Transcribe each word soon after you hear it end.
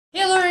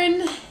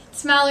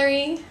It's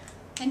Mallory.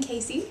 And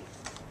Casey.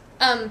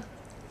 And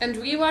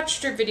we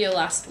watched your video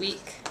last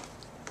week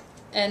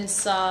and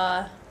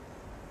saw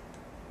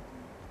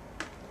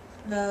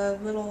The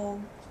little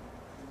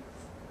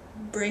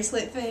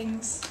bracelet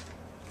things.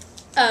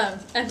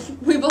 And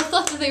we both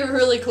thought that they were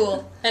really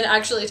cool and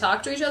actually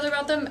talked to each other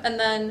about them. And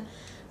then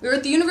we were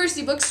at the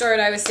university bookstore at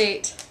Iowa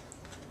State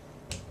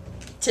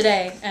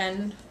today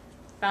and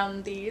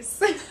found these.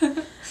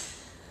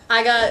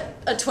 I got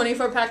a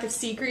 24-pack of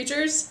sea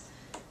creatures.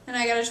 And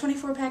I got a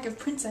 24-pack of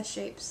princess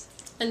shapes.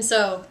 And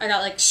so I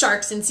got like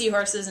sharks and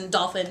seahorses and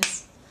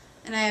dolphins.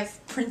 And I have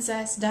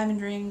princess,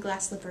 diamond ring,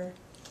 glass slipper.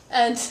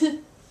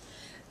 And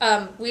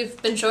we've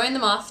been showing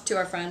them off to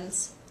our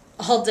friends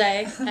all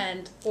day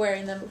and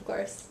wearing them, of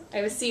course. I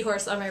have a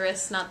seahorse on my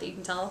wrist, not that you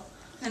can tell.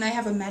 And I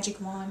have a magic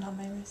wand on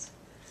my wrist.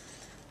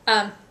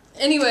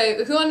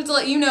 Anyway, we wanted to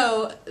let you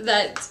know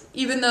that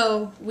even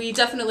though we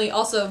definitely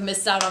also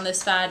missed out on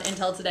this fad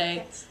until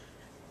today, Yes.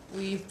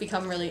 we've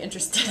become really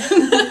interested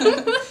in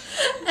them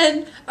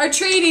and are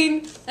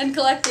trading and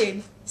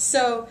collecting.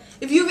 So,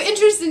 if you have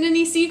interest in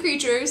any sea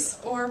creatures,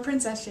 Or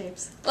princess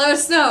shapes. let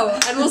us know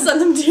and we'll send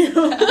them to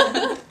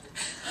you.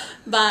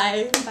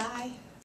 Bye. Bye.